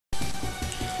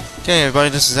Okay, everybody,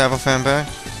 this is Fan back.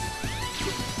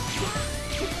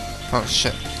 Oh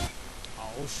shit.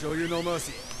 I'll show you no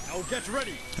mercy. Now get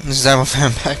ready. This is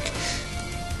Fan back.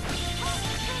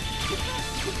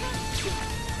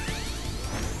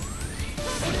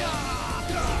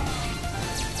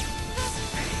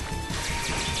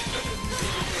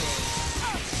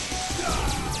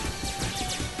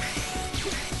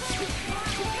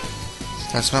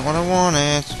 That's not what I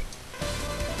wanted.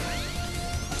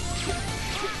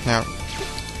 Now.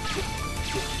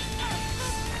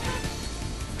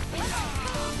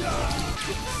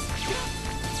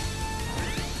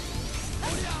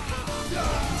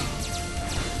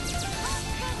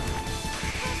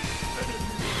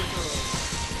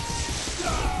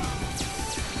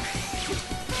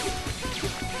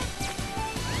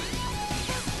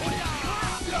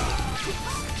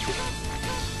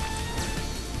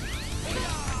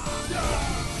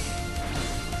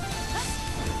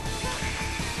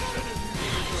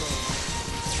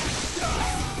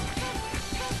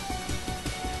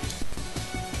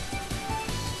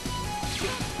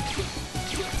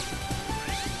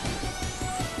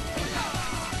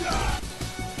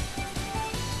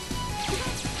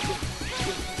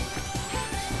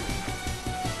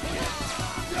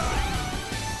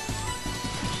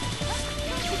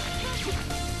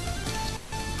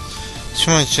 Too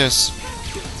much just.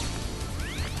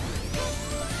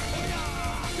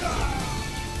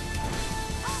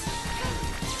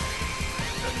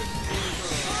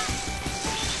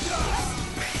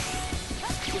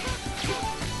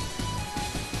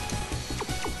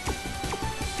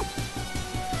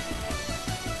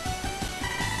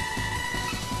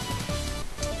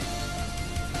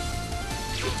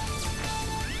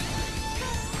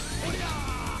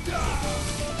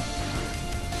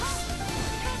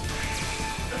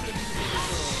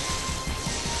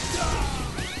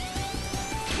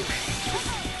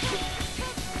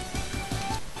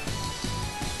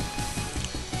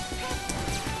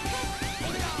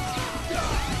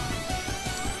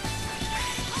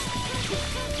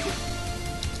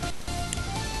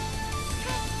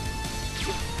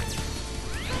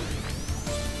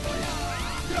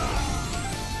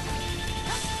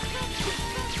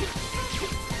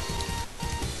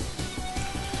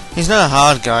 He's not a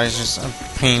hard guy, he's just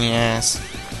a pain in the ass.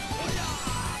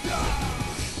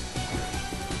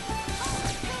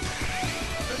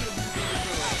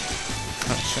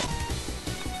 Oh shit.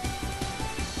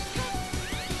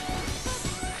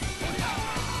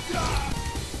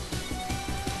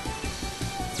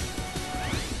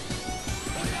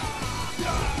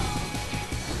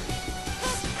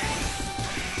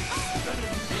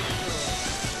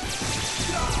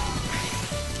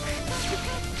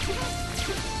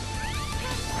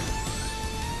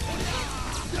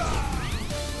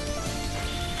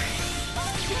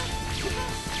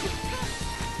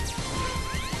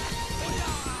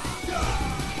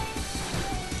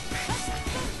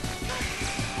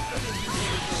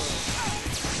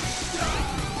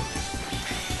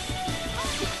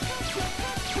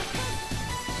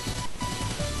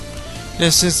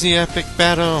 This is the epic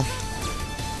battle.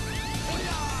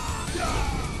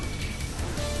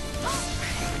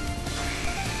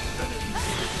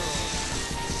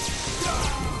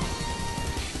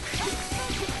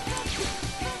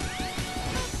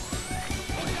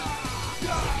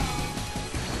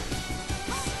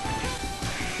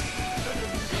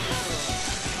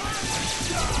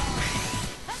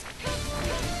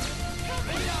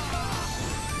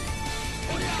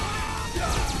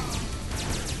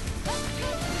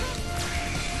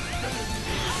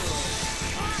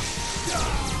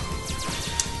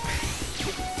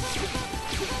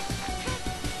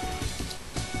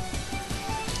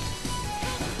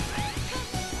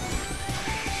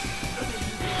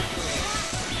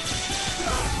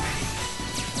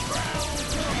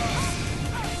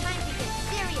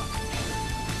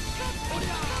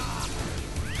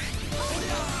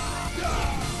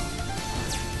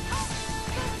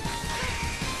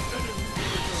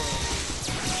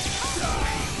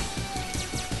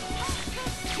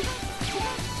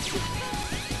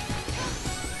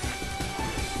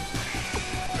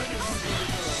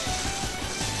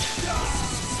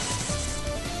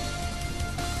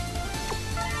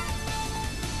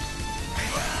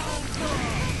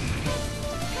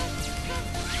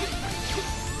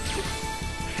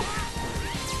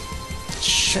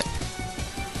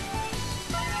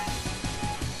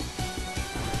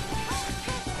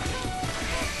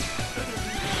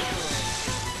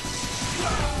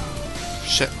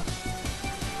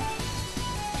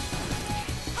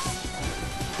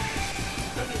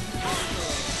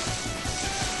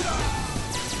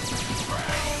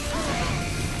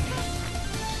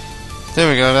 There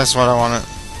we go, that's what I wanted.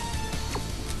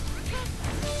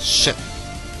 Shit.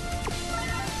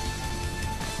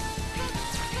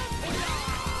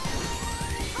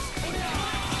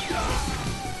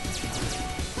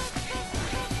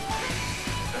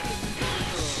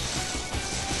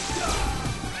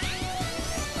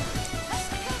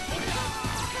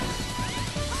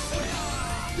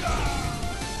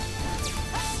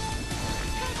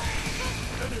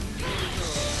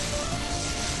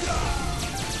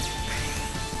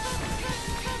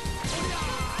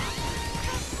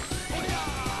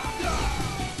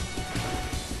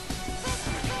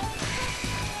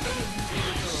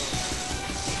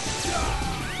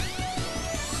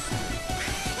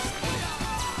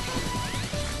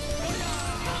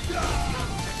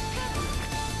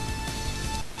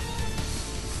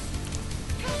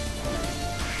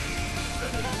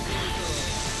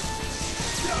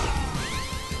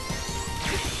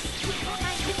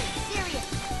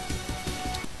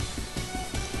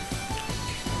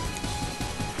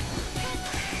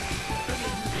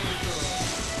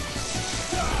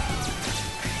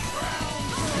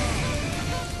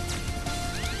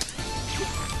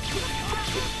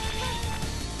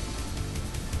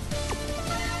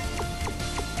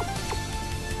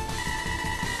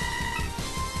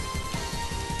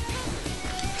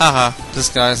 Haha, this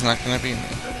guy's not gonna beat me.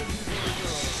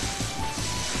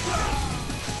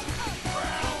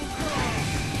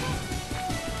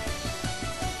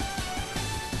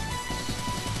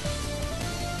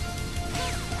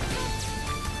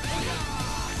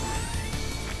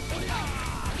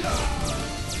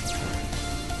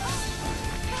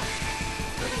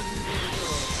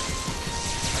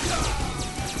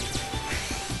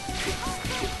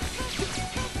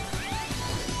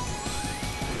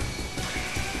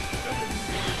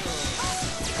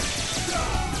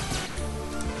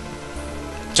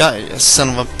 You son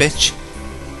of a bitch.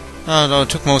 Oh no, it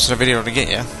took most of the video to get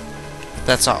you.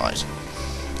 That's alright.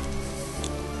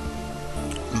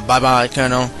 Bye bye,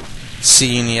 Colonel.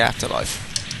 See you in the afterlife.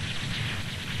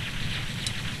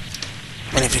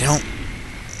 And if you don't...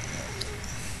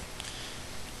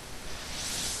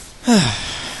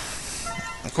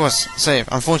 of course, save.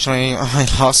 Unfortunately, I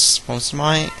lost most of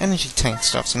my energy tank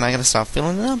stuff, so now I gotta start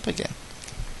filling it up again.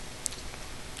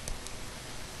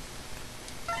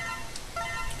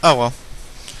 Oh well,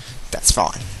 that's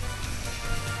fine.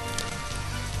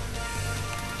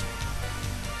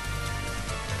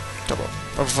 Double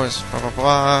voice, blah blah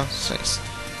blah. 6.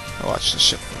 I watch this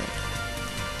shit for me.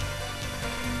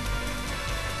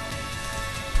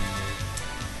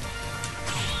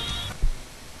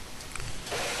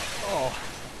 Oh,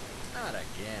 not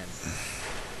again.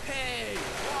 Hey,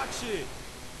 watch it!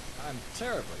 I'm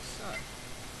terribly sorry.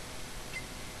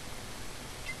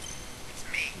 It's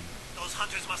me. Those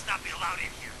hunters must not be allowed in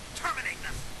here. Terminate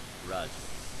them. Roger.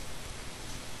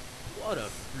 What a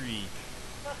freak.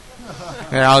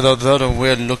 Yeah, those other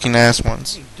weird looking ass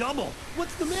ones. Hey, Double,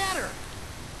 what's the matter?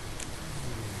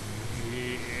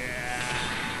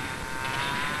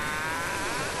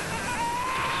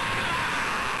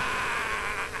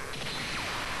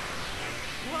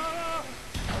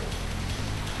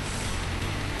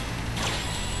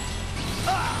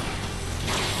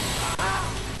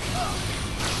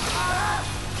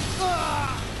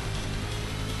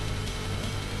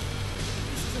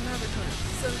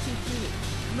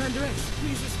 Commander X,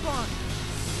 please respond.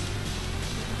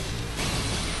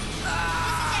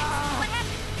 What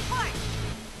happened? Report.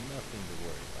 Nothing to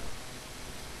worry about.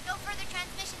 No further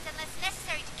transmissions unless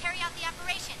necessary to carry out the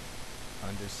operation.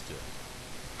 Understood.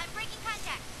 I'm breaking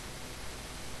contact.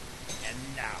 And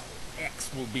now, X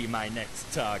will be my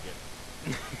next target.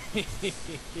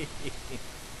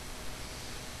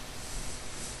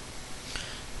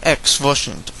 X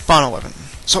version, the final weapon.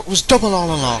 So it was double all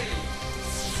along.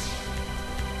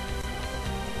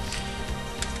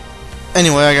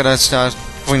 Anyway, I gotta start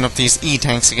bringing up these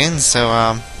E-tanks again,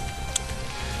 so,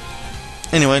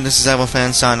 anyway, this is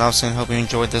Fan signing off, and hope you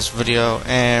enjoyed this video,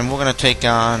 and we're gonna take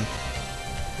on,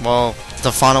 well,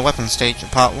 the final weapon stage,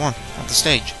 part 1 of the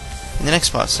stage, in the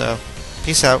next part, so,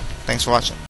 peace out, thanks for watching.